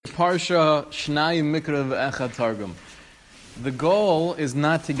Parsha Shnai Mikra V'Echad Targum. The goal is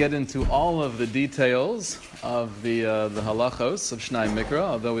not to get into all of the details of the halachos of Shnai Mikra,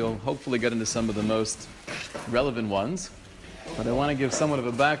 although we'll hopefully get into some of the most relevant ones. But I want to give somewhat of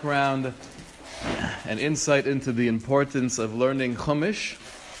a background and insight into the importance of learning Chumash,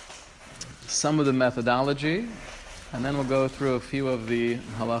 some of the methodology, and then we'll go through a few of the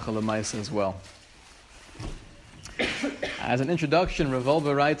halacha l'maisa as well. As an introduction, Rav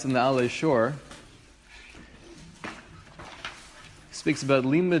Wolbe writes in the Alei Shor, speaks about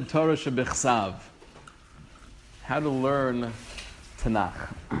limud Torah shebechsav, how to learn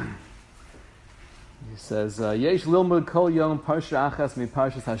Tanakh. He says, Yesh lilmud kol yom parsha achas mi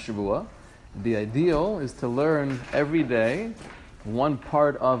parshas hashavua. The ideal is to learn every day one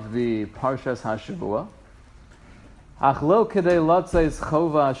part of the parshas hashavua. Ach lo kedei lotzeis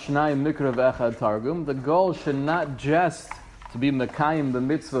chova shnai mikra v'echad targum. The goal should not just to be mekayim the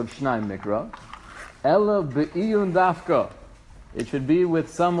mitzvah of shnai mikra, ela be'iyun dafka. It should be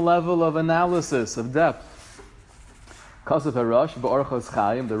with some level of analysis, of depth. Kosef HaRosh, B'Orchos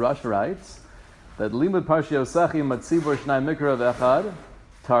Chaim, the Rosh writes that Limud Parshi Yosachi Matzibor Shnai Mikra V'Echad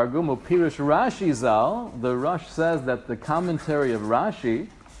Targum Upirish Rashi Zal. The Rosh says that the commentary of Rashi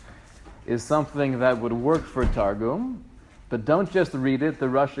is something that would work for Targum, but don't just read it. The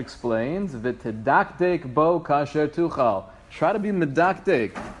Rosh explains V'Tedakdek Bo Kasher Tuchal. Try to be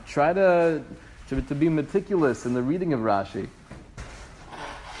medakdek. Try to be meticulous in the reading of Rashi.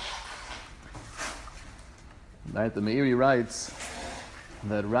 Right, the Meiri writes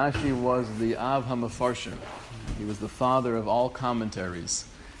that Rashi was the Av HaMefarshim. He was the father of all commentaries.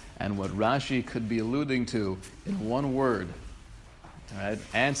 And what Rashi could be alluding to in one word, right,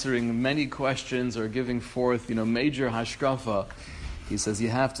 answering many questions or giving forth, major hashkafa, he says you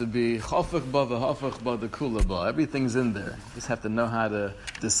have to be chofach ba v'hofach ba dekula ba. Everything's in there. You just have to know how to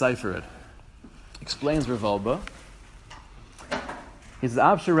decipher it. Explains Rav Wolbe. He says,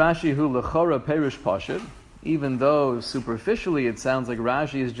 Avshe Rashi hu lechora perish pashid. Even though superficially it sounds like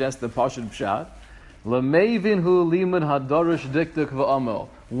Rashi is just the Pashut Pshat, L'meivin hu limud hadorish dikduk v'amel.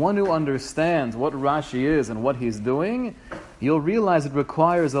 One who understands what Rashi is and what he's doing, you'll realize it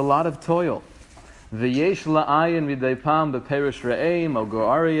requires a lot of toil. V'yesh la'ayin midei pam b'perish re'eim o gur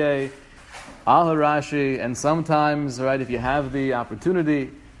aryeh al Rashi, and sometimes, right, if you have the opportunity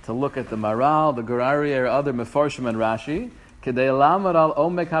to look at the Maral, the gur aryeh, or other Mefarshim and Rashi, to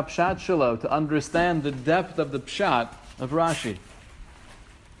understand the depth of the pshat of Rashi.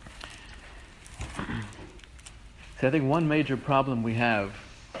 So I think one major problem we have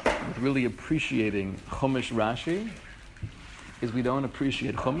with really appreciating Chumash Rashi is we don't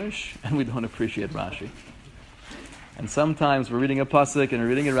appreciate Chumash and we don't appreciate Rashi. And sometimes we're reading a pasuk and we're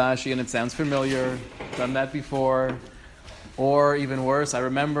reading a Rashi and it sounds familiar, done that before, or even worse, I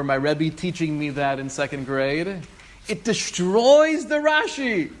remember my Rebbe teaching me that in second grade. It destroys the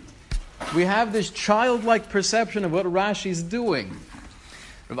Rashi. We have this childlike perception of what Rashi's doing.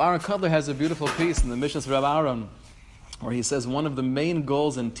 Rav Aaron Kotler has a beautiful piece in the Mishnas Rav Aaron where he says one of the main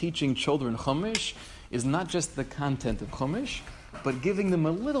goals in teaching children Chumash is not just the content of Chumash, but giving them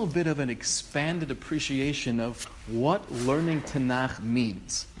a little bit of an expanded appreciation of what learning Tanakh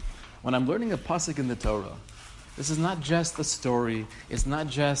means. When I'm learning a pasuk in the Torah, this is not just a story. It's not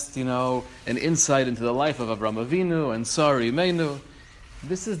just, an insight into the life of Avraham Avinu and Sarah Imeinu.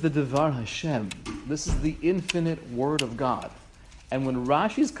 This is the Devar Hashem. This is the infinite Word of God. And when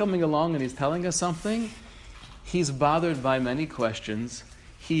Rashi's coming along and he's telling us something, he's bothered by many questions.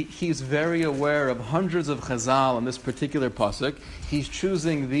 He's very aware of hundreds of Chazal in this particular pasuk. He's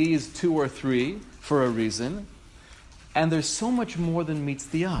choosing these 2 or 3 for a reason. And there's so much more than meets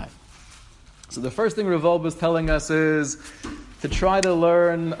the eye. So the first thing Rav Wolbe is telling us is to try to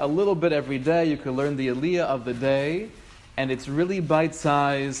learn a little bit every day. You can learn the Aliyah of the day, and it's really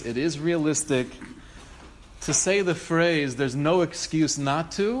bite-sized. It is realistic. To say the phrase, there's no excuse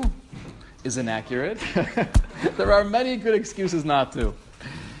not to, is inaccurate. There are many good excuses not to.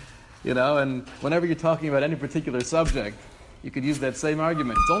 And whenever you're talking about any particular subject, you could use that same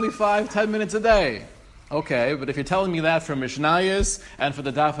argument. It's only 5-10 minutes a day. Okay, but if you're telling me that for Mishnayos, and for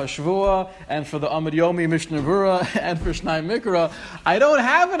the Daf HaShavua, and for the Amud Yomi Mishnah Berurah, and for Shnai Mikra, I don't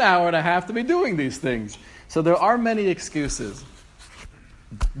have an hour and a half to be doing these things. So there are many excuses.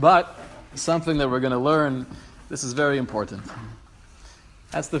 But something that we're going to learn, this is very important.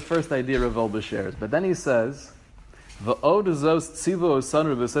 That's the first idea Rav Wolbe shares. But then he says, V'od zos tzivu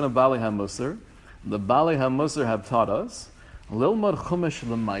osan rebesenu Balei HaMusar, the Balei HaMusar have taught us, Lilmod Chumash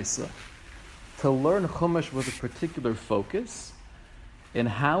L'maisa, to learn Chumash with a particular focus, and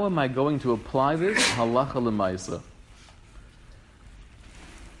how am I going to apply this halacha l'maisa?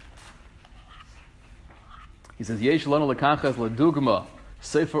 He says, Yesh lanu lekachas ledugma,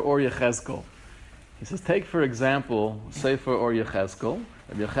 Sefer Or Yechezkel. He says, take for example, Sefer Or Yechezkel,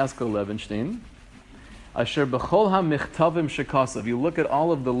 of Yechezkel Levenstein, Asher b'chol ha-michtavim shekasav. You look at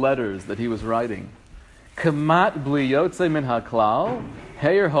all of the letters that he was writing. Kamat bli yotze min ha-klal,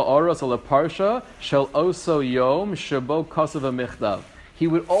 heir ha'oros ala parsha, shel oso yom, shebo kasav ha-michtav. He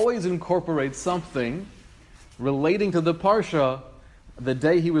would always incorporate something relating to the parsha the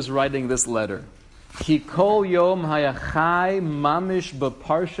day he was writing this letter. Ki kol yom hayachai mamish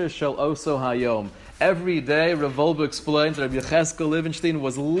b'parsha shel oso hayom. Every day, Rav Wolbe explains, Rabbi Yechezkel Levenstein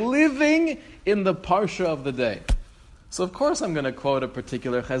was living in the parsha of the day. So of course I'm going to quote a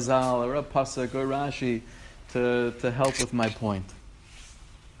particular Chazal or a Pasuk or Rashi to help with my point.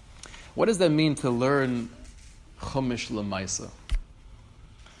 What does that mean to learn Chumash L'maisa?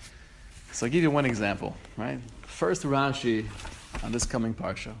 So I'll give you one example, right? First Rashi on this coming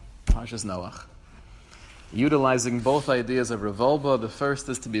parsha, Parshas Noach. Utilizing both ideas of Rav Wolbe. The first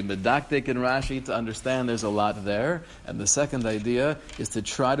is to be medakdik in Rashi, to understand there's a lot there. And the second idea is to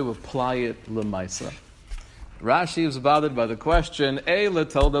try to apply it l'maisa. Rashi is bothered by the question, Eila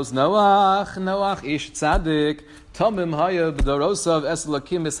told us Noach ish tzadik, tomim haya b'dorosav es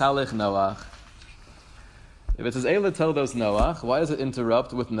lakim ishalech Noach. If it says Eila told us Noach, why does it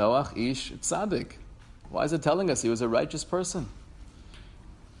interrupt with Noach ish tzadik? Why is it telling us he was a righteous person?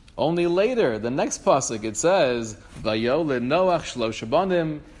 Only later, the next pasuk, it says, Vayolid Noach shlosh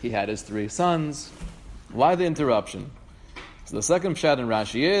banim, he had his 3 sons. Why the interruption? So the second pshat in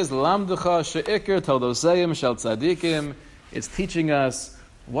Rashi is, Lamducha she'ikr toldoseim shel tzadikim. It's teaching us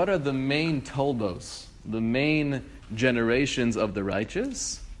what are the main toldos, the main generations of the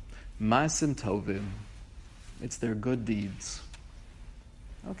righteous. Masim tovim. It's their good deeds.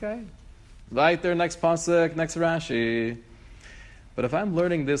 Okay. Right there, next pasuk, next Rashi. But if I'm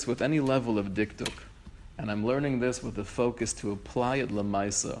learning this with any level of diktuk, and I'm learning this with the focus to apply it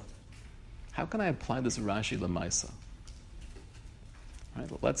l'maisa, how can I apply this Rashi l'maisa? Right,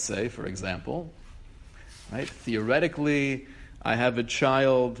 let's say, for example, right, theoretically, I have a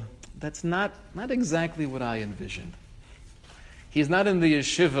child that's not exactly what I envisioned. He's not in the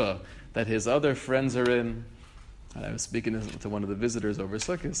yeshiva that his other friends are in. And I was speaking to one of the visitors over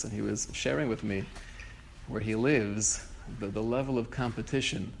Sukkot, and he was sharing with me where he lives. The level of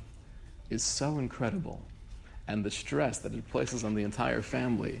competition is so incredible, and the stress that it places on the entire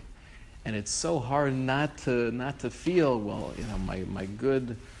family, and it's so hard not to feel, well, you know,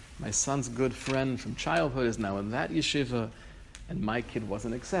 my son's good friend from childhood is now in that yeshiva, and my kid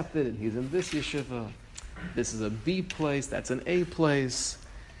wasn't accepted, and he's in this yeshiva. This is a B place, that's an A place.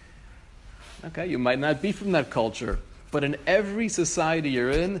 Okay, you might not be from that culture, but in every society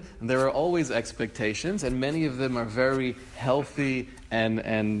you're in, there are always expectations, and many of them are very healthy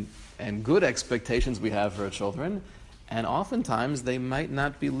and good expectations we have for our children, and oftentimes they might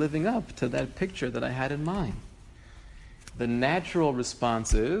not be living up to that picture that I had in mind. The natural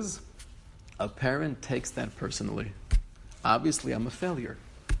response is, a parent takes that personally. Obviously, I'm a failure.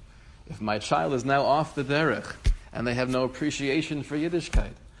 If my child is now off the derech, and they have no appreciation for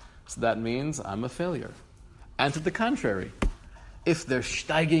Yiddishkeit, so that means I'm a failure. And to the contrary, if they're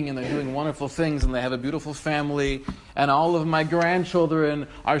steiging and they're doing wonderful things and they have a beautiful family and all of my grandchildren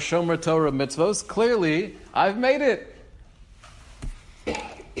are Shomer Torah mitzvos, clearly I've made it.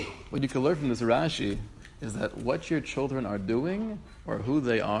 What you can learn from this Rashi is that what your children are doing or who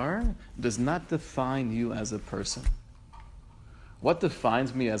they are does not define you as a person. What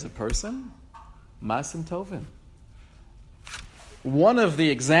defines me as a person? Masim Tovim. One of the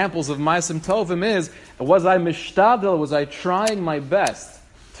examples of Ma'asim Tovim is, was I mishtadel, was I trying my best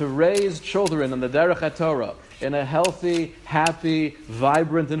to raise children in the Derech HaTorah, in a healthy, happy,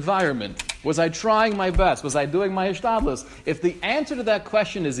 vibrant environment? Was I trying my best? Was I doing my ishtadlus? If the answer to that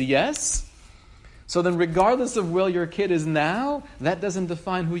question is yes, so then regardless of where your kid is now, that doesn't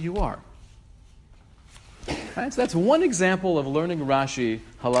define who you are. Right? So that's one example of learning Rashi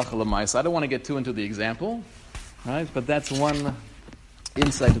halacha l'maisa. I don't want to get too into the example, right? But that's one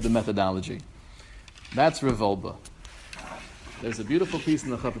insight of the methodology. That's Rav Wolbe. There's a beautiful piece in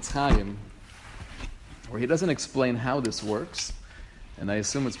the Chafetz Chaim where he doesn't explain how this works, and I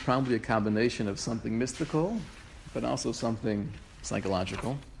assume it's probably a combination of something mystical, but also something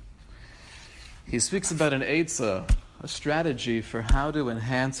psychological. He speaks about an eitzah, a strategy for how to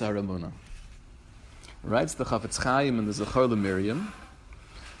enhance our emunah. Writes the Chafetz Chaim in the Zechor LeMiriam,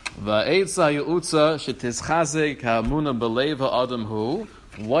 Va'etza yu'utza shetizchazek ha'amuna b'leva adam hu.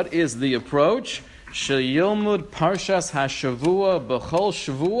 What is the approach? Sheyilmud parshas ha'shavua b'chol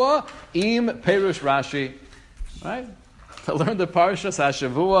shavua im perush Rashi. Right? To learn the parshas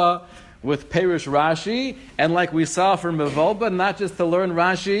ha'shavua with Perush Rashi, and like we saw from Mevolba, not just to learn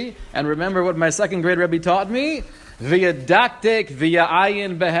Rashi, and remember what my second grade Rebbe taught me, v'yadaktik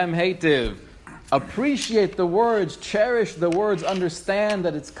v'ya'ayin behem heitiv. Appreciate the words, cherish the words, understand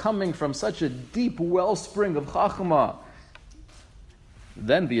that it's coming from such a deep wellspring of Chachma.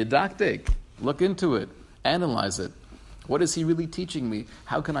 Then v'yadaktik, look into it, analyze it. What is he really teaching me?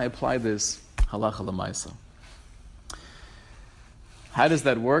 How can I apply this halacha l'maisa? How does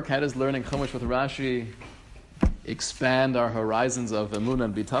that work? How does learning Chumash with Rashi expand our horizons of emunah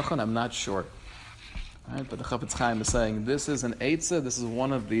and bitachon? I'm not sure. Right? But the Chafetz Chaim is saying this is an eitzah, this is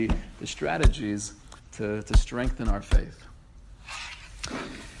one of the strategies to strengthen our faith.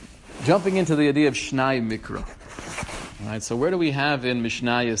 Jumping into the idea of Shnai Mikra. Right, so where do we have in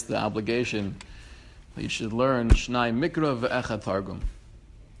Mishnayos the obligation that you should learn Shnai Mikra ve'echad Targum?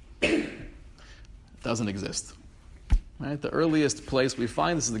 It doesn't exist. Right? The earliest place we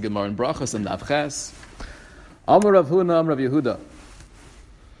find this is the Gemara in Brachos and Avches. Amar Rav Huna, Amar Rav Yehuda.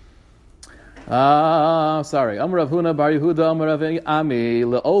 Amar Rav Huna bar Yehuda, Amar Rav Ami,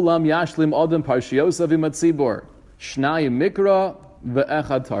 le'olam yashlim odem parshiosa v'matzibor, Shnai Mikra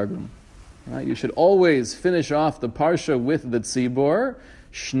ve'echad Targum. Right? You should always finish off the parsha with the tzibor,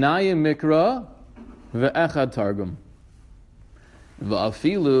 Shnai Mikra ve'echad Targum.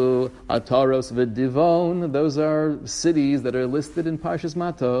 Va'afilu Ataros v'Divon, those are cities that are listed in Parshas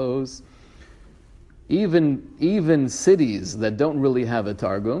Matos. Even cities that don't really have a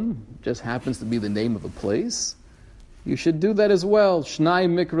Targum, just happens to be the name of a place, you should do that as well. Shnai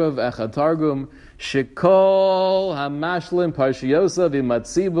Mikra v'echad Targum, Shekol Hamashlim Parshiosa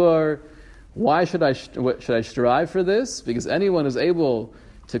v'Matzibor. Why should I strive for this? Because anyone who's able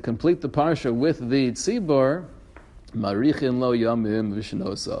to complete the parsha with the tzibor, Marichin lo yamim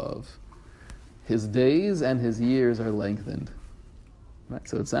v'shnosav, his days and his years are lengthened. Right?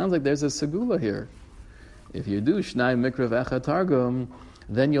 So it sounds like there's a segula here. If you do Shnai Mikra v'echad Targum,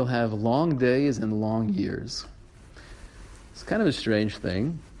 then you'll have long days and long years. It's kind of a strange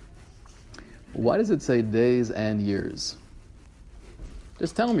thing. Why does it say days and years?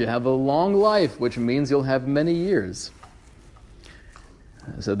 Just tell them you have a long life, which means you'll have many years.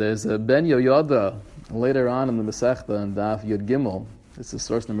 So there's a Ben Yoyada later on in the Masechta and Daf Yud Gimel. This is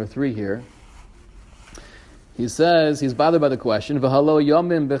source number 3 here. He says he's bothered by the question, V'halo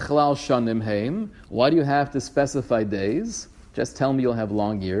yomim b'chlal shanim heim. Why do you have to specify days? Just tell me you'll have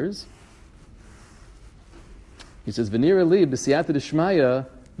long years. He says, V'nira li b'siyata d'shmaya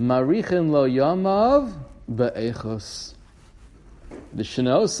marichin lo yamav b'eichos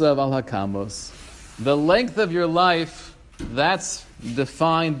b'shnosav al hakamos. The length of your life, that's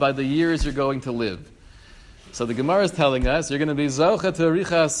defined by the years you're going to live. So the Gemara is telling us you're going to be zocha to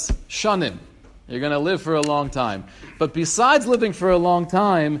richas shanim. You're going to live for a long time. But besides living for a long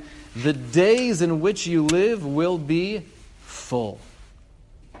time, the days in which you live will be full.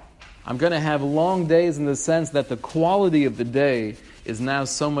 I'm going to have long days in the sense that the quality of the day is now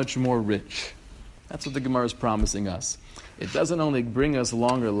so much more rich. That's what the Gemara is promising us. It doesn't only bring us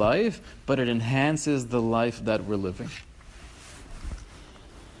longer life, but it enhances the life that we're living.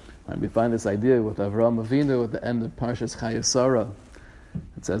 And we find this idea with Avraham Avinu at the end of Parshas Chayesara.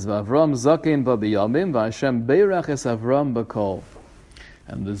 It says, "V'Avram zaken b'biyamim v'Hashem beirach es Avram b'kol."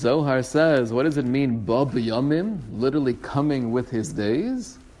 And the Zohar says, what does it mean, b'biyamim? Literally coming with his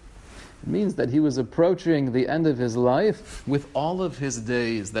days. It means that he was approaching the end of his life with all of his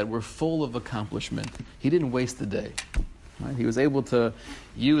days that were full of accomplishment. He didn't waste a day. Right? He was able to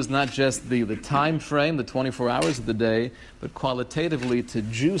use not just the time frame, the 24 hours of the day, but qualitatively to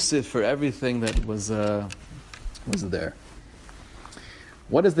juice it for everything that was there.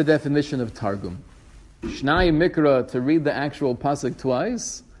 What is the definition of Targum? Shnai Mikra, to read the actual pasuk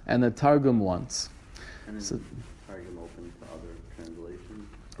twice, and the Targum once. And is Targum open to other translations?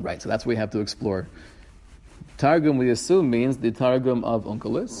 Right, so that's what we have to explore. Targum, we assume, means the Targum of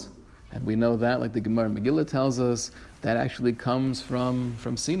Onkelos. And we know that, like the Gemara in Megillah tells us, that actually comes from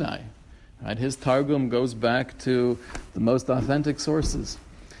Sinai. Right? His Targum goes back to the most authentic sources.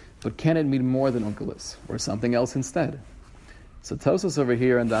 But can it mean more than Onkelos, or something else instead? So Tosfos over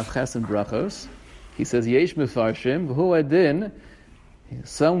here in Daf Ches and Brachos, he says, Yesh mefarshim, v'hu adin.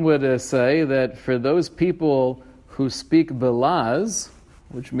 Some would say that for those people who speak Belaz,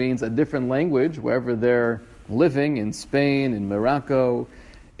 which means a different language, wherever they're living, in Spain, in Morocco,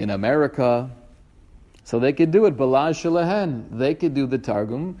 in America, so they could do it, Belaz Shalahen. They could do the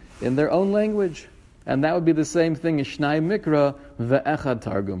Targum in their own language. And that would be the same thing as Shnai Mikra ve'echad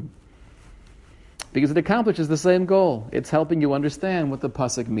Targum. Because it accomplishes the same goal. It's helping you understand what the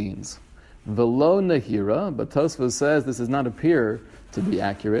pasuk means. Velo nahira, but Tosfos says this does not appear to be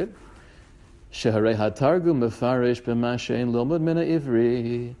accurate. Sheharei hatargum mefarish b'ma she'ein lomod min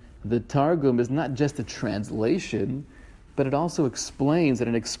ha'ivri. The Targum is not just a translation, but it also explains and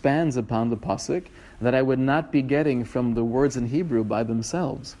it expands upon the pasuk that I would not be getting from the words in Hebrew by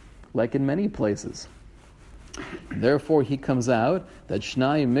themselves, like in many places. Therefore, he comes out that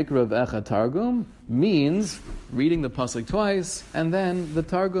Shnai Mikra V'echa Targum means reading the pasuk twice and then the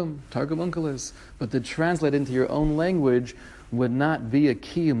Targum Onkelos. But to translate into your own language would not be a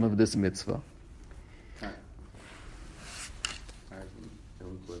kiyum of this mitzvah.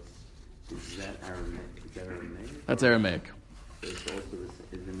 Is that Aramaic? That's Aramaic. So it's also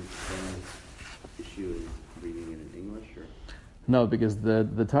isn't it the same issue as reading it in English, or? No, because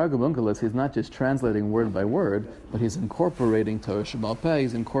the Targum Onkelos, he's not just translating word by word, but he's incorporating Torah Shebaal Peh,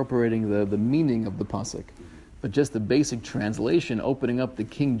 he's incorporating the meaning of the pasuk. But just the basic translation, opening up the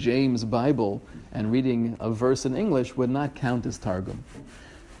King James Bible and reading a verse in English would not count as Targum.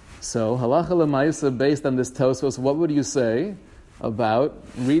 So, halacha l'maisa, based on this Tosfos, what would you say about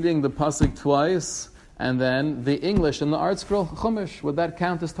reading the pasuk twice and then the English and the art scroll Chumash? Would that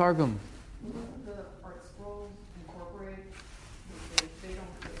count as Targum? The art scrolls incorporate, they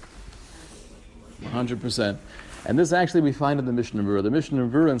don't 100%. And this actually we find in the Mishnah Berurah. The Mishnah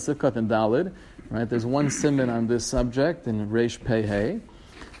Berurah in Sifkat and Dalid, right? There's one siman on this subject in Reish Pei Hey.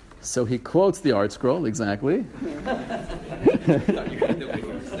 So he quotes the art scroll exactly.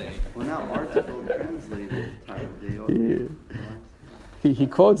 Well, now art scroll translated. He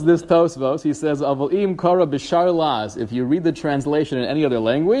quotes this Tosfos. He says, "Aval im kara b'shar laz." If you read the translation in any other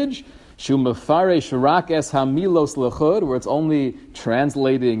language, shu mefaresh rak es hamilos lechud, where it's only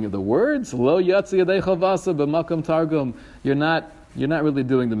translating the words, lo yatsi yadei chavasa b'makom targum. You're not really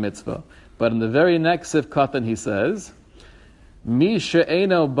doing the mitzvah. But in the very next sifkatan, he says, Mi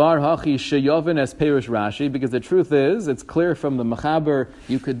she'eno bar hachi she'yovin es perush Rashi, because the truth is, it's clear from the Mechaber,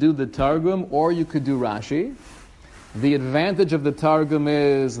 you could do the Targum or you could do Rashi. The advantage of the Targum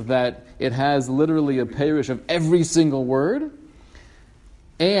is that it has literally a perush of every single word,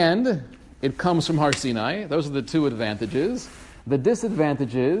 and it comes from Har Sinai. Those are the two advantages. The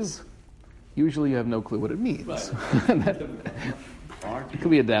disadvantage is, usually you have no clue what it means. Right. It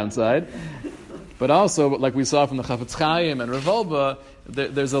could be a downside. But also, like we saw from the Chafetz Chaim and Rav Wolbe,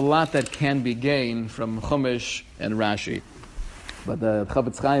 there's a lot that can be gained from Chumash and Rashi. But the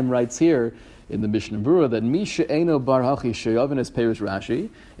Chafetz Chaim writes here in the Mishnah Berurah that Mi she'eno bar hachi she'yovin es perush Rashi,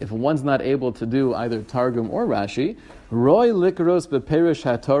 if one's not able to do either Targum or Rashi, Roy likros beperush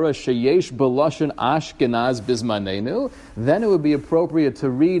haTorah sheyesh b'lashon Ashkenaz bizmanenu, then it would be appropriate to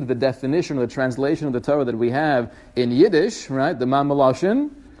read the definition or the translation of the Torah that we have in Yiddish, right? The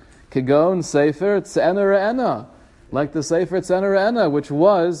Mamalashon, Kegon Sefer Tzena Re'ena, like the Sefer Tzena Re'ena, which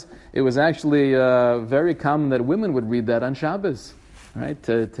was actually very common that women would read that on Shabbos, right?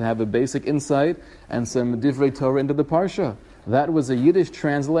 To have a basic insight and some Divrei Torah into the Parsha. That was a Yiddish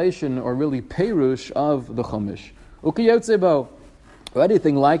translation, or really Perush, of the Chumash. Ukiyotzebo. Or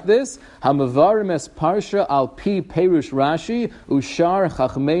anything like this, Hamavarim es Parsha al pi Perush Rashi ushar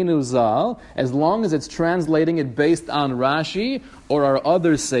Chachmeinu Zal, as long as it's translating it based on Rashi or our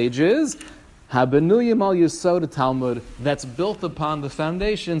other sages, Habenuyim al Yesod Talmud, that's built upon the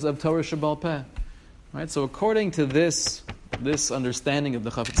foundations of Torah Shebaal Peh. Right. So according to this understanding of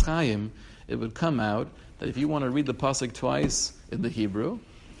the Chafetz Chaim, it would come out that if you want to read the pasuk twice in the Hebrew,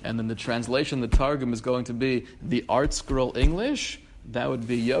 and then the translation, the Targum, is going to be the art scroll English, that would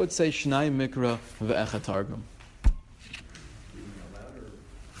be Yotzei Shnai Mikra V'echa Targum.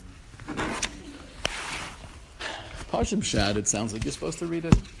 Parshim Shad, it sounds like you're supposed to read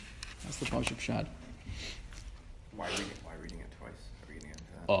it. That's the Parshim Shad. Why reading it twice? Reading it,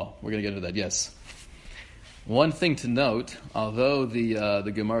 Oh, we're going to get into that, yes. One thing to note, although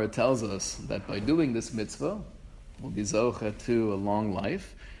the Gemara tells us that by doing this mitzvah, we'll be zocha to a long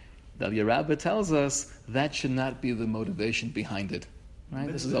life, the Yerabba tells us that should not be the motivation behind it.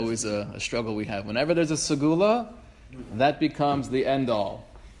 Right? This is always a struggle we have. Whenever there's a segula, that becomes the end-all.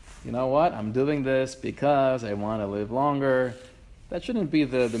 You know what? I'm doing this because I want to live longer. That shouldn't be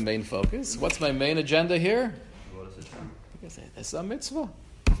the main focus. What's my main agenda here? It's a mitzvah.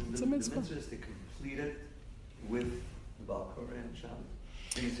 It's a mitzvah. The mitzvah is to complete it with the Baal Korah and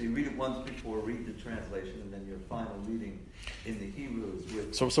Shabbat. So you read it once before, read the translation, and then your final reading in the Hebrew is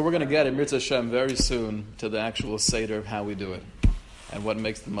with... So we're going to get in Mirza Hashem very soon to the actual Seder of how we do it. And what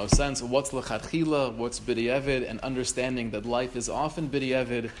makes the most sense. What's L'chatchila, what's B'di'evid, and understanding that life is often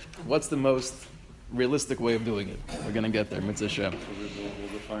B'di'evid. What's the most realistic way of doing it? We're going to get there, Mirza Hashem. So we'll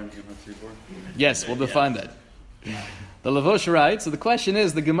define Yom HaTzibur? Yes, we'll define that. The Levush writes, so the question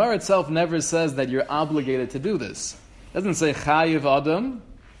is, the Gemara itself never says that you're obligated to do this. It doesn't say Chayiv Adam,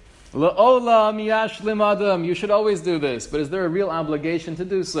 La'olam yashlim adam. You should always do this, but is there a real obligation to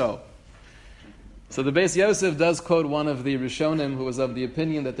do so? So the Beis Yosef does quote one of the Rishonim who was of the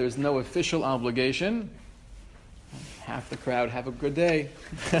opinion that there's no official obligation. Half the crowd, have a good day.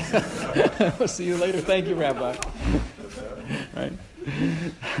 We'll see you later. Thank you, Rabbi. Right?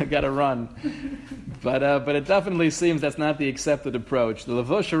 I got to run. But it definitely seems that's not the accepted approach. The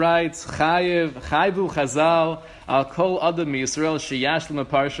Levush writes, Chayvu Chazal al kol adam Yisrael sheyashlim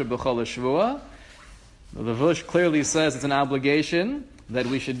parsha b'chol shvua. The Levush clearly says it's an obligation that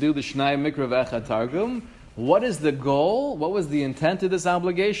we should do the Shnai Mikra v'Echad Targum. What is the goal? What was the intent of this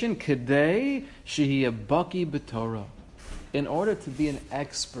obligation? Kedei shehi baki b'Torah. In order to be an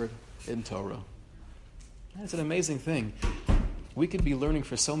expert in Torah. That's an amazing thing. We could be learning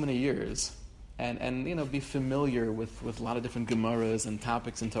for so many years and be familiar with a lot of different Gemaras and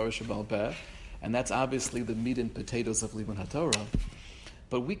topics in Torah Shebaal Peh, and that's obviously the meat and potatoes of Limud HaTorah.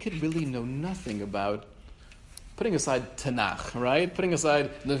 But we could really know nothing about, putting aside Tanakh, right? Putting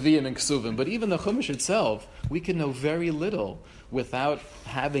aside Nevi'im and Ksuvim, but even the Chumash itself, we can know very little without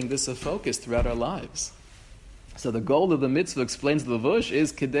having this a focus throughout our lives. So the goal of the mitzvah, explains the Levush,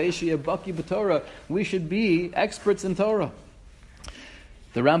 is Kedei sheyeh baki b'Torah. We should be experts in Torah.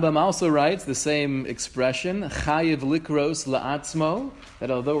 The Rambam also writes the same expression, Chayiv likros la'atzmo, that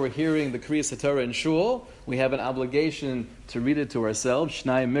although we're hearing the Kriyas HaTorah in Shul, we have an obligation to read it to ourselves,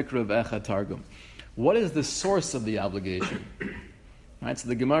 Shnai Mikra v'Echad Targum. What is the source of the obligation? Right, so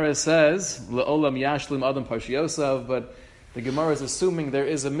the Gemara says, La'olam yashlim adam parshiyosav, but the Gemara is assuming there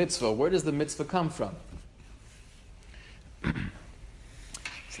is a mitzvah. Where does the mitzvah come from?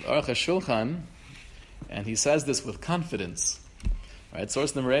 So the Aruch HaShulchan, and he says this with confidence. Right,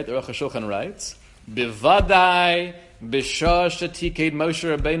 source number 8, the Aruch HaShulchan writes, Bivadai b'shah shetiked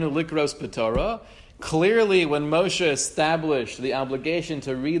Moshe Rabbeinu likros b'Torah. Clearly, when Moshe established the obligation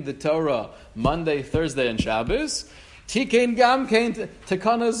to read the Torah Monday, Thursday, and Shabbos, Tikein Gam Kein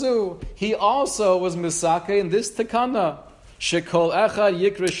Tekana Zu, he also was misake in this Tekana. Shekol Echad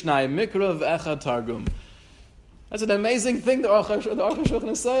Yikra Shnai Mikra v'Echad Targum. That's an amazing thing the Aruch HaShulchan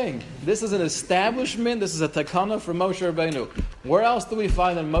is saying. This is an establishment, this is a Tekana for Moshe Rabbeinu. Where else do we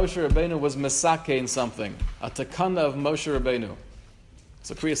find that Moshe Rabbeinu was misake in something? A Tekana of Moshe Rabbeinu.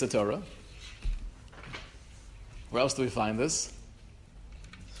 It's a Kriyas HaTorah. Where else do we find this?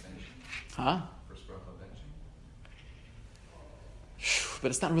 Huh?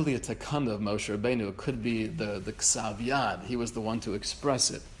 But it's not really a takana of Moshe Rabbeinu. It could be the Ksav Yad. He was the one to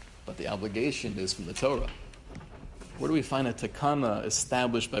express it. But the obligation is from the Torah. Where do we find a takana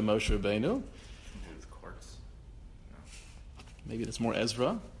established by Moshe Rabbeinu? It's courts. No. Maybe it's more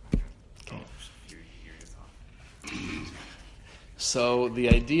Ezra. Okay. So the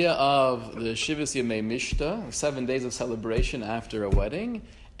idea of the Shivas Yemei Mishta, 7 days of celebration after a wedding,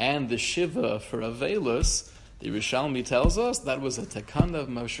 and the Shiva for Avelus, the Yerushalmi tells us that was a takana of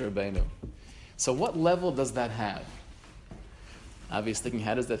Moshe Rabbeinu. So what level does that have? Obviously,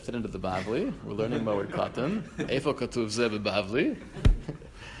 how does that fit into the Bavli? We're learning Moed Katan. Eifo Katuv Zeh B'Bavli.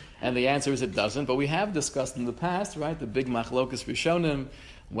 And the answer is it doesn't, but we have discussed in the past, right, the big machlokas Rishonim,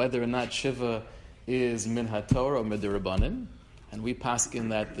 whether or not Shiva is Min HaTorah or Midirabanan. And we paskin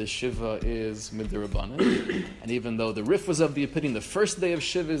that the Shiva is Midirabanan. And even though the Rif was of the opinion the first day of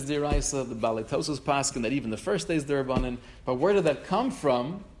Shiva is Diraisa, the Balei Tosfos paskin that even the first day is Dirabanan. But where did that come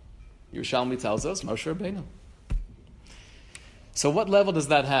from? Yerushalmi tells us, Moshe Rabbeinu. So what level does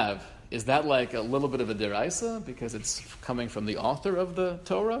that have? Is that like a little bit of a deraisa because it's coming from the author of the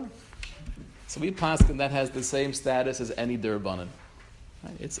Torah? So we paskin that has the same status as any derabanan.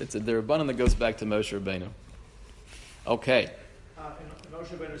 Right? It's a derabanan that goes back to Moshe Rabbeinu. Okay. In Moshe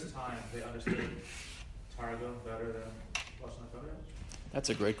Rabbeinu's time, they understood Targum better than Lashon HaKodesh? That's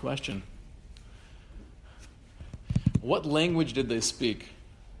a great question. What language did they speak?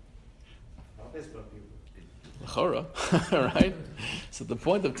 They spoke Hebrew. L'chora, right? So the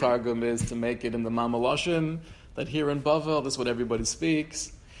point of Targum is to make it in the Mamaloshin, that here in Bavel, this is what everybody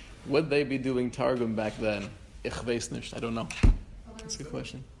speaks. Would they be doing Targum back then? Ich weiß nicht, I don't know. That's a good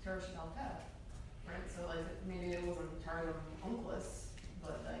question. Torah Shebaal Peh, right? So like maybe it wasn't Targum Onkelos,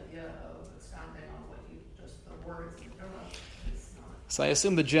 but the idea of expounding on what you just the words in Torah is not. So I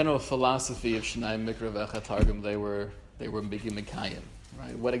assume the general philosophy of Shnai Mikra v'Echad Targum, they were Miki Mekayim,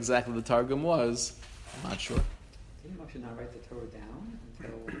 right? What exactly the Targum was, I'm not sure. Didn't Moshe not write the Torah down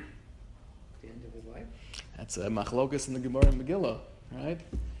until the end of his life? That's a machlokas in the Gemara and Megillah, right?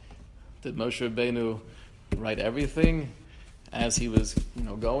 Did Moshe Rabbeinu write everything as he was,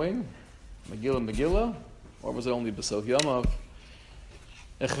 going, Megillah, or was it only B'Sof Yomav?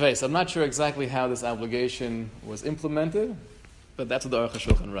 I'm not sure exactly how this obligation was implemented, But that's what the Aruch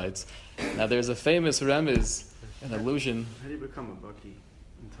HaShulchan writes. Now there's a famous remiz, an allusion. How do you become a Baki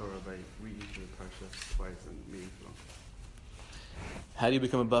in Torah by reading through the Parsha twice and meaning them? How do you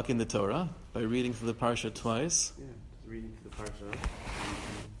become a Baki in the Torah? By reading through the Parsha twice. Yeah, just reading through the Parsha and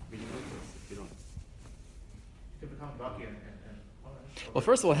reading Onkelos. If you don't. You can become Bucky and Chumash. Well,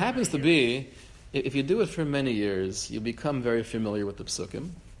 first of all, what happens to be, if you do it for many years, you become very familiar with the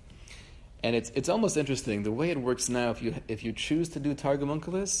psukim. And it's almost interesting. The way it works now, if you choose to do Targum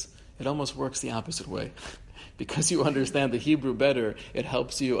Onkelos, it almost works the opposite way. Because you understand the Hebrew better, it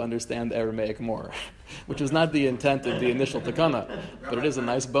helps you understand Aramaic more, which was not the intent of the initial takana, but it is a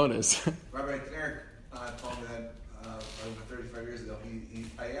nice bonus. Rabbi Eric told me that over 35 years ago.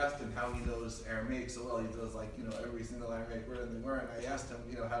 I asked him how he knows Aramaic so well. He knows every single Aramaic word in the Gemara. And I asked him,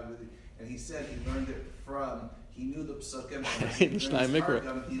 how did and he said he learned it from. He knew the psukim. And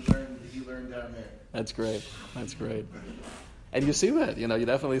he learned Aramaic. That's great. And you see that, you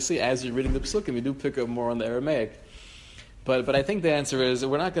definitely see, as you're reading the psukim, you do pick up more on the Aramaic. But I think the answer is,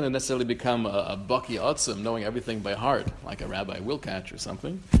 we're not going to necessarily become a Baki Otzim, knowing everything by heart, like a Rabbi Wilkach or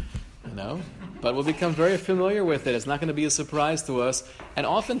something, But we'll become very familiar with it. It's not going to be a surprise to us. And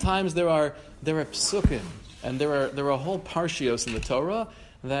oftentimes there are psukim, and there are whole parshios in the Torah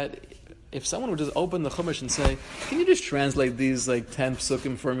that if someone would just open the Chumash and say, can you just translate these 10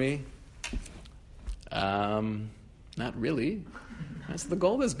 psukim for me? Not really. That's the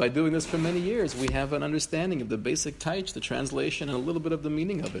goal is, by doing this for many years, we have an understanding of the basic taich, the translation, and a little bit of the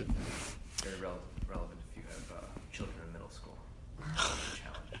meaning of it. Very relevant if you have children in middle school.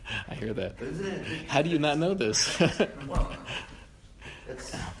 Challenge. I hear that. But isn't it? How do you not know this? Well,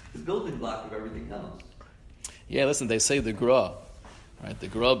 it's the building block of everything else. Yeah, listen, they say the Gra, right? The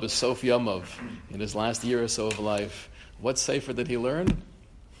Gra B'Sof Yomov, in his last year or so of life. What sefer did he learn?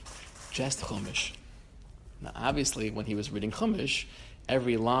 Just Chumash. Now, obviously, when he was reading Chumash,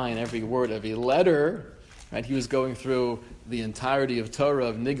 every line, every word, every letter, right? He was going through the entirety of Torah,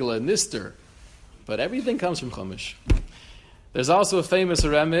 of Nigla and Nister. But everything comes from Chumash. There's also a famous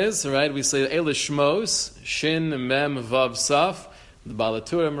remiz, right? We say Eile Shmos, Shin, Mem, Vav, Saf. The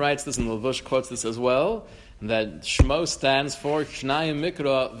Balaturim writes this, and the Levush quotes this as well, that Shmos stands for Shnayim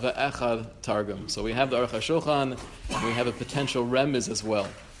Mikra Ve'echad Targum. So we have the Aruch HaShulchan, and we have a potential remiz as well.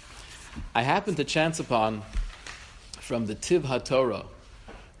 I happened to chance upon, from the Tiv HaTorah,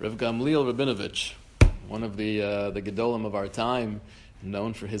 Rav Gamliel Rabinovich, one of the Gedolim of our time,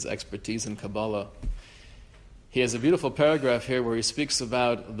 known for his expertise in Kabbalah. He has a beautiful paragraph here where he speaks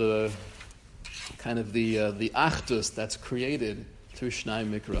about the kind of the achdus that's created through Shnai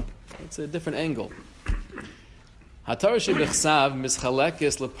Mikra. It's a different angle. HaTorah shebechsav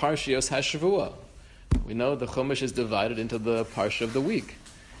mischalekis leparshios hashavua. We know the Chumash is divided into the parsha of the week.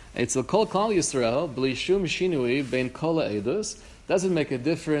 It's a kol klal Yisrael bli shum shinui bein kol ha'edus. Doesn't make a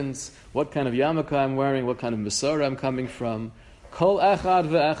difference what kind of yarmulke I'm wearing, what kind of Masorah I'm coming from. Kol echad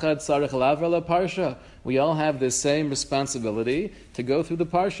ve'echad tzarich laver parsha. We all have the same responsibility to go through the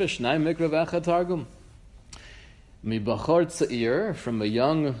parsha. Shnai mikra ve'echad targum. Mi bachor tza'ir, from a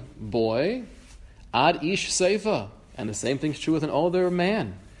young boy, ad ish seifa. And the same thing's true with an older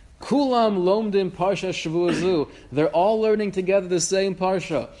man. Kulam lomdim parsha shavuazu. They're all learning together the same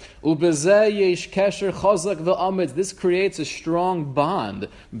parsha. Ubezeh yesh kesher chazak ve'amid. This creates a strong bond.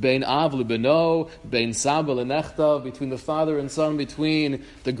 Bein av lebeno, bein saba lenechtav, between the father and son, between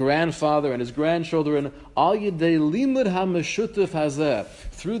the grandfather and his grandchildren. Al yedei limud ha-meshutuf hazeh.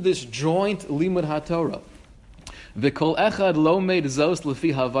 Through this joint limud ha-Torah. V'kol echad lomed zos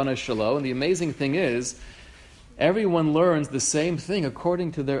lefi havana shalo. And the amazing thing is, everyone learns the same thing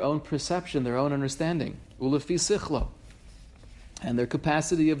according to their own perception, their own understanding. Ulefi sichlo. And their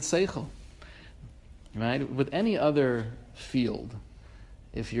capacity of seichel. Right? With any other field,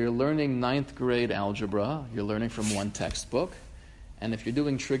 if you're learning 9th grade algebra, you're learning from one textbook. And if you're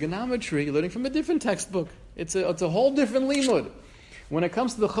doing trigonometry, you're learning from a different textbook. It's a whole different limud. When it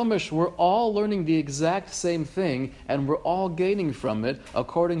comes to the Chumash, we're all learning the exact same thing, and we're all gaining from it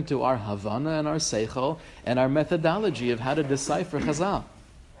according to our Havana and our Seichel and our methodology of how to decipher Chazal.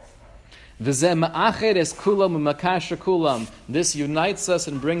 This unites us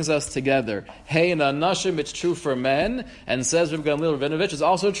and brings us together. Hey, and Anashim, it's true for men, and says Rav Gamliel Rabinovich, it's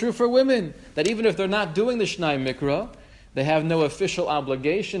also true for women, that even if they're not doing the Shnai Mikra, they have no official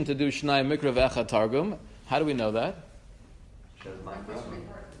obligation to do Shnai Mikra Ve'echad Targum. How do we know that?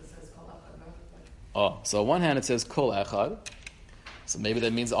 Oh, so on one hand it says Kol Echad, so maybe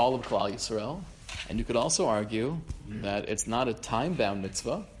that means all of Klal Yisrael, and you could also argue that it's not a time-bound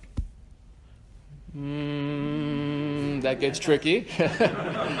mitzvah. That gets tricky,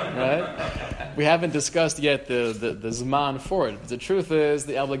 right? we haven't discussed yet the Zman for it. The truth is,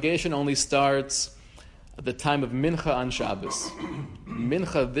 the obligation only starts at the time of Mincha on Shabbos.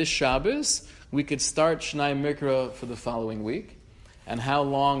 Mincha this Shabbos, we could start Shnai Mikra for the following week. And how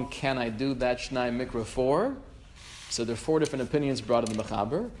long can I do that Shnai Mikra for? So there are 4 different opinions brought in the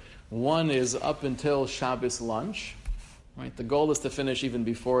Mechaber. One is up until Shabbos lunch. Right? The goal is to finish even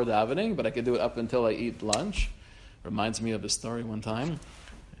before davening, but I could do it up until I eat lunch. Reminds me of a story one time.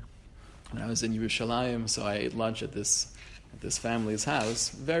 When I was in Yerushalayim, so I ate lunch at this family's house.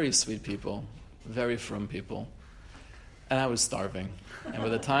 Very sweet people, very frum people. And I was starving. And by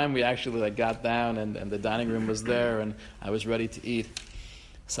the time we actually got down and the dining room was there and I was ready to eat,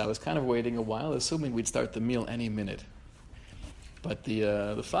 so I was kind of waiting a while, assuming we'd start the meal any minute. But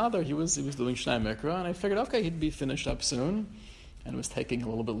the father, he was doing Shnai Mikra, and I figured, okay, he'd be finished up soon. And it was taking a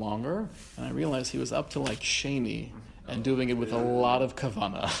little bit longer. And I realized he was up to Sheni and doing it with a lot of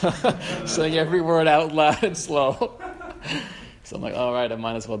kavana, saying every word out loud and slow. So I'm like, all right, I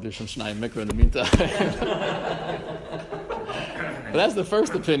might as well do some Shnai Mikra in the meantime. But that's the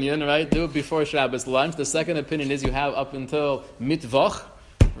first opinion, right? Do it before Shabbos lunch. The second opinion is you have up until Mitvach,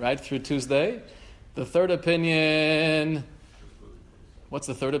 right, through Tuesday. The third opinion... What's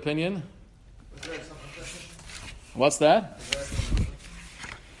the third opinion? What's that?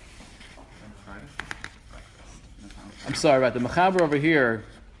 I'm sorry, right. The Mechaber over here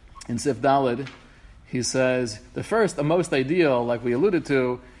in Sif Daled, he says, the first, the most ideal, like we alluded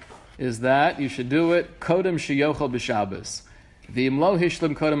to, is that you should do it Kodem Sheyochel B'Shabbos. V'im lo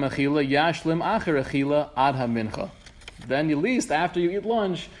hishlim Kodem Achila, Yashlim Acher Achila Ad HaMincha. Then at least after you eat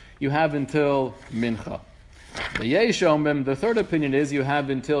lunch, you have until Mincha. The third opinion is you have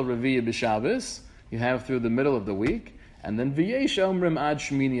until Revi'ah B'Shabbos, you have through the middle of the week, and then V'yesh Omrim Ad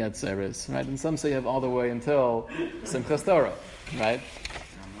Shmini Atzeres, right? And some say you have all the way until Simchas Torah, right?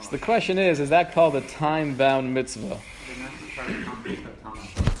 So the question is that called a time-bound mitzvah?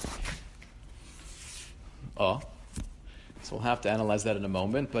 Oh, so we'll have to analyze that in a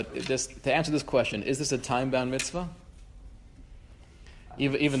moment, but to answer this question, is this a time-bound mitzvah?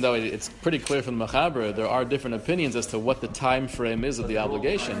 Even though it's pretty clear from the Mechaber, there are different opinions as to what the time frame is of the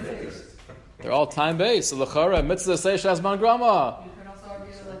obligation. They're all time-based. So l'chara mitzvah seishas man grama. You can also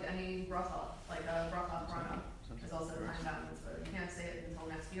argue any bracha, like a bracha prana, is also a time-bound mitzvah. You can't say it until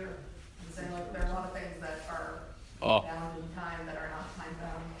next year. I'm saying there are a lot of things that are bound in time that are not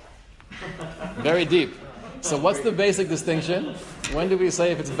time-bound. Very deep. So what's the basic distinction? When do we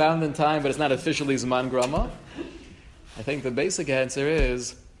say if it's bound in time but it's not officially Zman Grama? I think the basic answer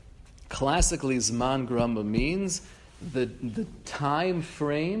is, classically Zman Grama means the time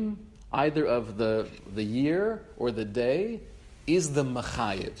frame, either of the year or the day, is the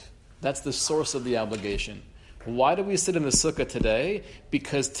Machayev. That's the source of the obligation. Why do we sit in the sukkah today?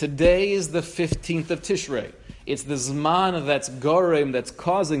 Because today is the 15th of Tishrei. It's the Zman that's Gorem, that's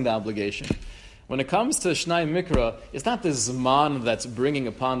causing the obligation. When it comes to Shnai Mikra, it's not the Zman that's bringing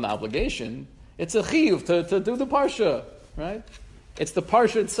upon the obligation. It's a chiyuv to do the parsha, right? It's the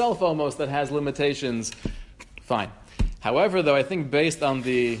parsha itself almost that has limitations. Fine. However, though, I think based on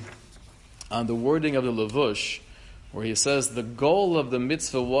the wording of the Levush, where he says the goal of the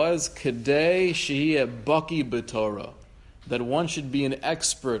mitzvah was kedei shehiyeh baki b'Torah, that one should be an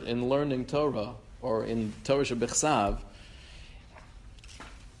expert in learning Torah or in Torah shebichsav.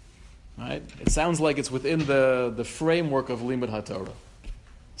 Right? It sounds like it's within the framework of Limud HaTorah.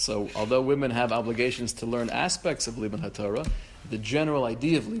 So, although women have obligations to learn aspects of Limud HaTorah, the general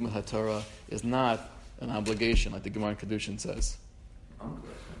idea of Limud HaTorah is not an obligation, like the Gemara in Kedushin says.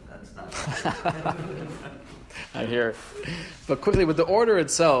 That's not. I hear. But quickly, with the order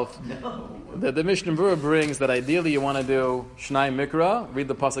itself, the Mishnah Berurah brings that ideally you want to do Shnai Mikra, read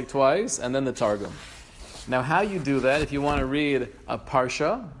the pasuk twice, and then the Targum. Now, how you do that, if you want to read a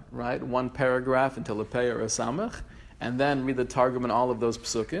parsha, right, one paragraph until a pei or a samach, and then read the Targum and all of those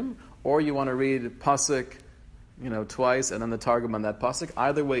psukim, or you want to read pasuk, twice, and then the Targum on that pasuk.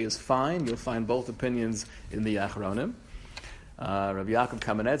 Either way is fine. You'll find both opinions in the Achronim. Rabbi Yaakov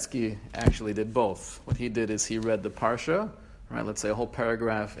Kamenetsky actually did both. What he did is he read the parsha, right, let's say a whole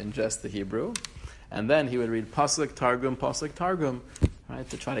paragraph in just the Hebrew, and then he would read pasuk, Targum, right,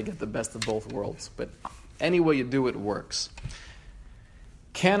 to try to get the best of both worlds. But any way you do it works.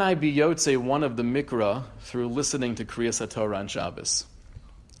 Can I be Yotze one of the Mikra through listening to Kriyas HaTorah on Shabbos?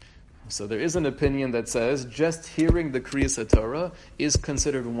 So there is an opinion that says just hearing the Kriyas HaTorah is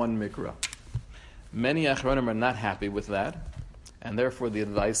considered one Mikra. Many Achronim are not happy with that, and therefore the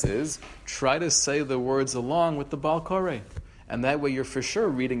advice is try to say the words along with the Baal Koreh, and that way you're for sure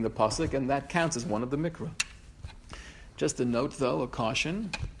reading the pasuk, and that counts as one of the Mikra. Just a note, though, a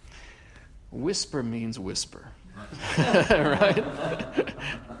caution. whisper means whisper. Right?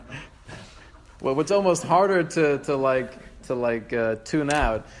 Well, what's almost harder to tune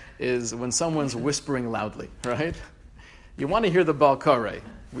out is when someone's whispering loudly, right? You want to hear the Baal Koreh.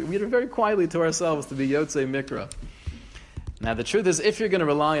 We read it very quietly to ourselves to be Yotzei Mikra. Now, the truth is, if you're going to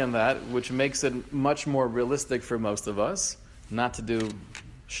rely on that, which makes it much more realistic for most of us, not to do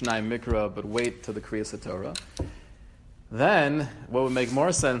Shnai Mikra, but wait till the Kriyas HaTorah, then what would make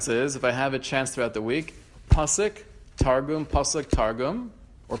more sense is, if I have a chance throughout the week, Pasuk, Targum,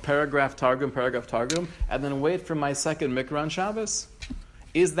 or paragraph Targum, and then wait for my second Mikra on Shabbos.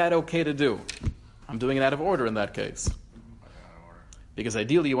 Is that okay to do? I'm doing it out of order in that case. Because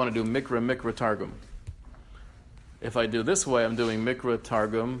ideally you want to do Mikra, Targum. If I do this way, I'm doing Mikra,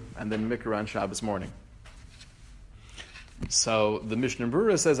 Targum, and then Mikra on Shabbos morning. So the Mishnah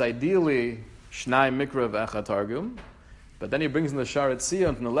Berurah says ideally Shnai Mikra v'Echad Targum, but then he brings in the Sharet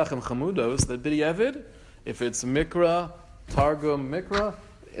Sion from the Lechem Chamudos that B'diavad, if it's Mikra, Targum, Mikra,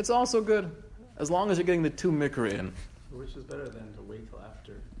 it's also good, as long as you're getting the two Mikra in. Which is better than to wait till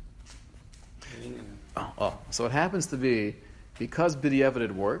after? So it happens to be, because B'diavad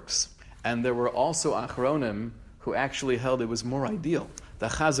it works, and there were also Achronim who actually held it was more ideal. The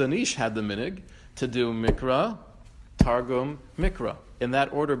Chazon Ish had the minig to do Mikra, Targum, Mikra. In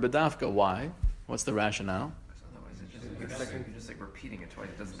that order, B'davka. Why? What's the rationale? Because otherwise you're just repeating it twice.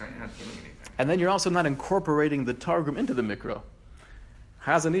 It doesn't, you're not doing anything. And then you're also not incorporating the Targum into the Mikra.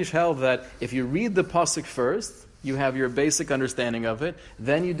 Chazon Ish held that if you read the Pasuk first, you have your basic understanding of it,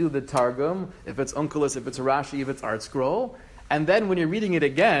 then you do the Targum, if it's Onkelos, if it's Rashi, if it's Art Scroll, and then when you're reading it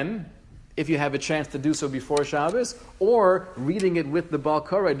again, if you have a chance to do so before Shabbos, or reading it with the Baal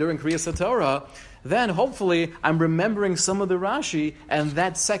Koreh during Kriyas HaTorah, then hopefully I'm remembering some of the Rashi, and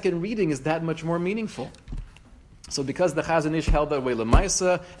that second reading is that much more meaningful. So because the Chazon Ish held that way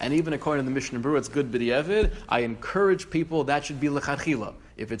L'maisa, and even according to the Mishnah Berurah, it's good B'diavad, I encourage people that should be L'chachila.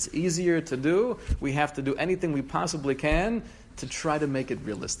 If it's easier to do, we have to do anything we possibly can to try to make it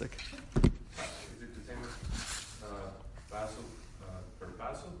realistic. Is it the same pasuk per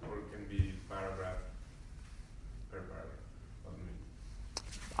pasuk, or it can be paragraph per paragraph?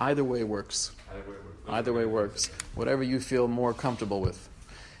 Either way works. Either way works. Whatever you feel more comfortable with.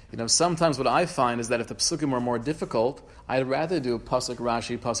 Sometimes what I find is that if the psukim are more difficult, I'd rather do pasuk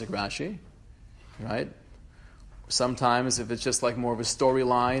Rashi, right? Sometimes if it's just like more of a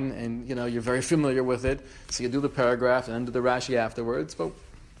storyline and you're very familiar with it, so you do the paragraph and then do the Rashi afterwards. But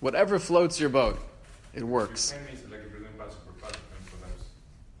whatever floats your boat, it works. Like if you're doing pasuk per pasuk, and sometimes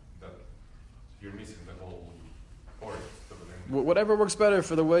that you're missing the whole point. Whatever works better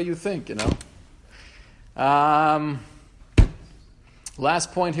for the way you think,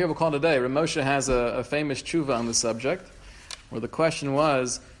 Last point here we'll call today. Rav Moshe has a famous tshuva on the subject, where the question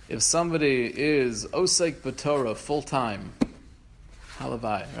was, if somebody is osek b'Torah full-time,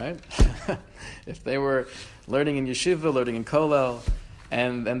 halavai, right? If they were learning in yeshiva, learning in kollel,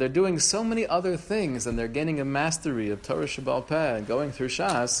 and they're doing so many other things, and they're gaining a mastery of Torah Sheba'al Peh and going through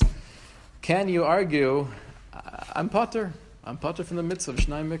Shas, can you argue, I'm pater from the mitzvah of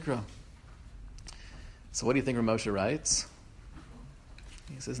Shnai Mikra? So what do you think Rav Moshe writes?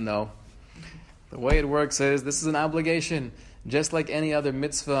 He says, no. The way it works is, this is an obligation. Just like any other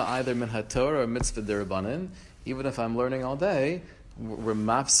mitzvah, either min haTorah or mitzvah derabanan, even if I'm learning all day, we're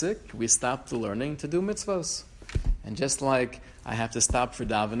mafsik, we stop the learning to do mitzvahs. And just like I have to stop for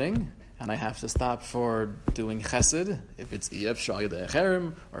davening, and I have to stop for doing chesed, if it's ef shal yedei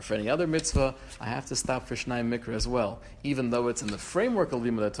acherim, or for any other mitzvah, I have to stop for Shnai Mikra as well. Even though it's in the framework of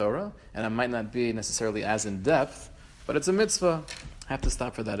Limud Torah, and it might not be necessarily as in depth, but it's a mitzvah, I have to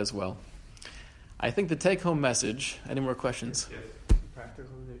stop for that as well. I think the take-home message, any more questions? Yes.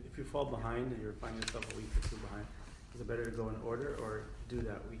 Practical, if you fall behind and you find yourself a week or two behind, is it better to go in order or do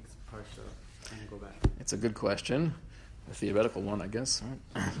that week's parsha and go back? It's a good question. A theoretical one, I guess.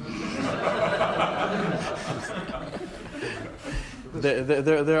 Right?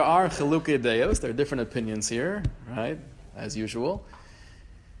 there are chalukei deos, there are different opinions here, right? As usual.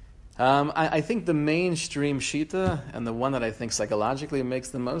 I think the mainstream shita, and the one that I think psychologically makes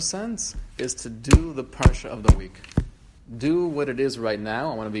the most sense, is to do the parsha of the week. Do what it is right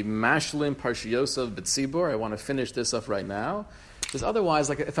now. I want to be mashlim parsha Yosef b'tzibur. I want to finish this up right now. Because otherwise,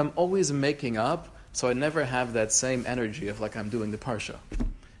 like if I'm always making up, so I never have that same energy of like I'm doing the parsha.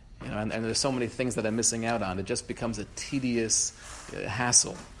 And there's so many things that I'm missing out on. It just becomes a tedious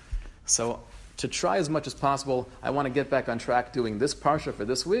hassle. So to try as much as possible, I want to get back on track doing this parsha for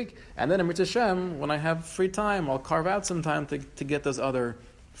this week, and then in Mitzvah Hashem, when I have free time, I'll carve out some time to get those other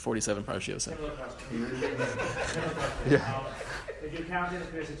 47 parshiyos in. Yeah. if you're counting the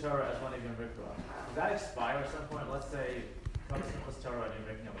Kriyas Torah as one of your mikra, does that expire at some point? Let's say comes Torah and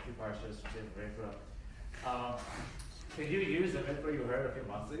you're making up a few parshas from Sefer Vayikra. Can you use the mikra you heard a few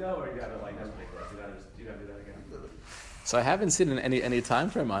months ago, or you gotta like that's mikra? You gotta do that again. So I haven't seen any time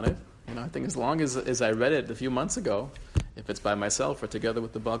frame on it. I think as long as I read it a few months ago, if it's by myself or together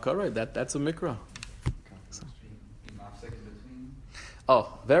with the Baal Korah, that's a mikra. So.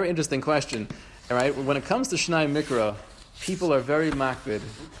 Oh, very interesting question. All right, when it comes to Shnai Mikra, people are very makbid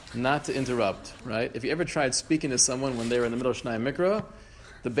not to interrupt, right? If you ever tried speaking to someone when they were in the middle of Shnai Mikra,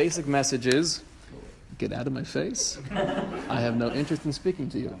 the basic message is, get out of my face. I have no interest in speaking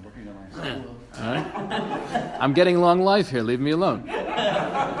to you. All right? I'm getting long life here. Leave me alone.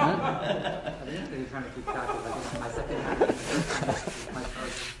 Right?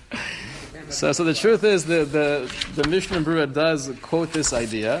 So the truth is, the Mishnah Berurah does quote this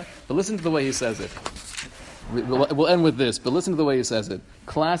idea, but listen to the way he says it. We'll end with this, but listen to the way he says it.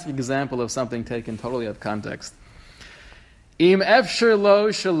 Classic example of something taken totally out of context. Im efshir lo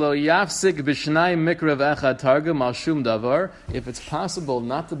shelo yafsik b'shnai mikra v'echad targum al shum davar. If it's possible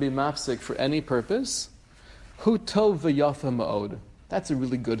not to be mafsik for any purpose, hu tov v'yafa ma'od. That's a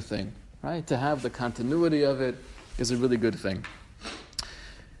really good thing, right? To have the continuity of it is a really good thing.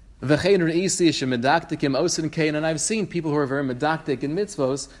 V'chein re'isi shemedaktikim osin kein. And I've seen people who are very medaktik in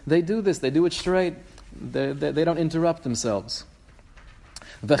mitzvos. They do this. They do it straight. They don't interrupt themselves.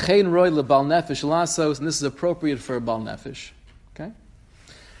 V'chein roy lebal nefesh lasos, and this is appropriate for a bal nefesh. Okay?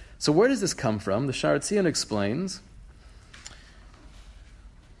 So where does this come from? The Sha'ar Tzion explains.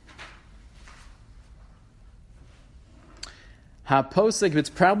 Ha-posek, it's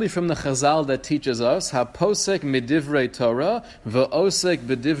probably from the Chazal that teaches us, ha-posek midivrei Torah, v'osek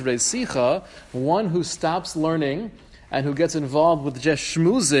b'divrei sicha, one who stops learning and who gets involved with just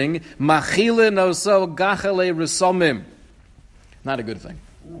schmoozing, machile noso gachale resomim. Not a good thing,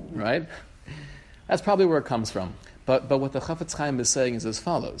 right? That's probably where it comes from. But what the Chafetz Chaim is saying is as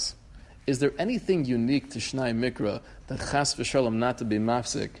follows. Is there anything unique to Shnai Mikra that chas v'shalom not to be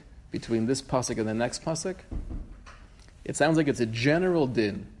mafsik between this pasuk and the next pasuk? It sounds like it's a general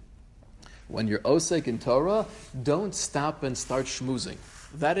din. When you're osek in Torah, don't stop and start schmoozing.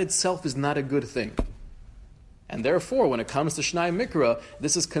 That itself is not a good thing. And therefore, when it comes to Shnai Mikra,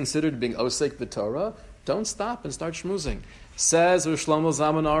 this is considered being osek b'Torah. Don't stop and start schmoozing. Says Shlomo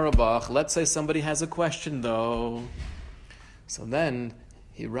Zalman Auerbach, let's say somebody has a question though. So then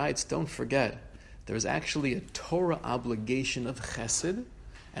he writes, don't forget, there's actually a Torah obligation of chesed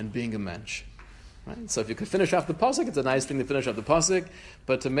and being a mensch. Right? So if you could finish off the pasuk, it's a nice thing to finish off the pasuk,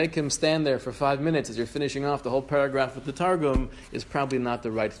 but to make him stand there for 5 minutes as you're finishing off the whole paragraph with the Targum is probably not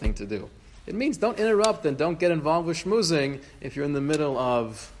the right thing to do. It means don't interrupt and don't get involved with schmoozing if you're in the middle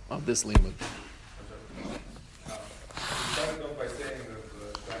of this limud. Started off by saying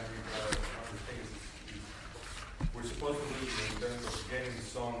that we're supposed to do it in terms of getting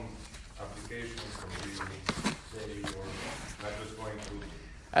some applications from reading daily or not just going to...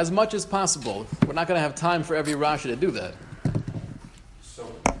 As much as possible. We're not going to have time for every Rashi to do that. So,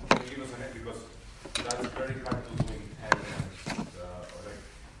 can you give us an hint? Because that's very hard to do in 10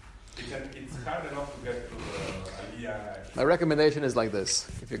 minutes. It's hard enough to get to the Aliyah. My recommendation is like this.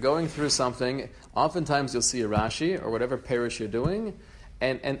 If you're going through something, oftentimes you'll see a Rashi or whatever parish you're doing,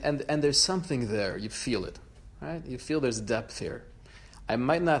 and there's something there. You feel it. Right? You feel there's depth here. I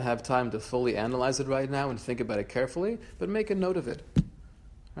might not have time to fully analyze it right now and think about it carefully, but make a note of it.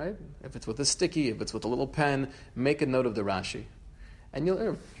 Right? If it's with a sticky, if it's with a little pen, make a note of the Rashi. And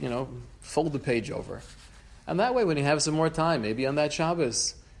you'll, fold the page over. And that way, when you have some more time, maybe on that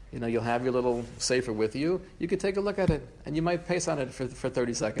Shabbos, you'll have your little sefer with you, you could take a look at it, and you might pace on it for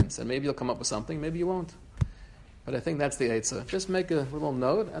 30 seconds, and maybe you'll come up with something, maybe you won't. But I think that's the Eitzah. Just make a little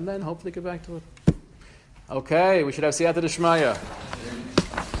note, and then hopefully get back to it. Okay, we should have Siyata D'Shmaya.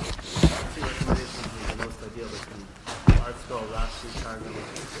 Art Scroll, Rashi, Targum,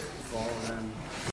 Fall, and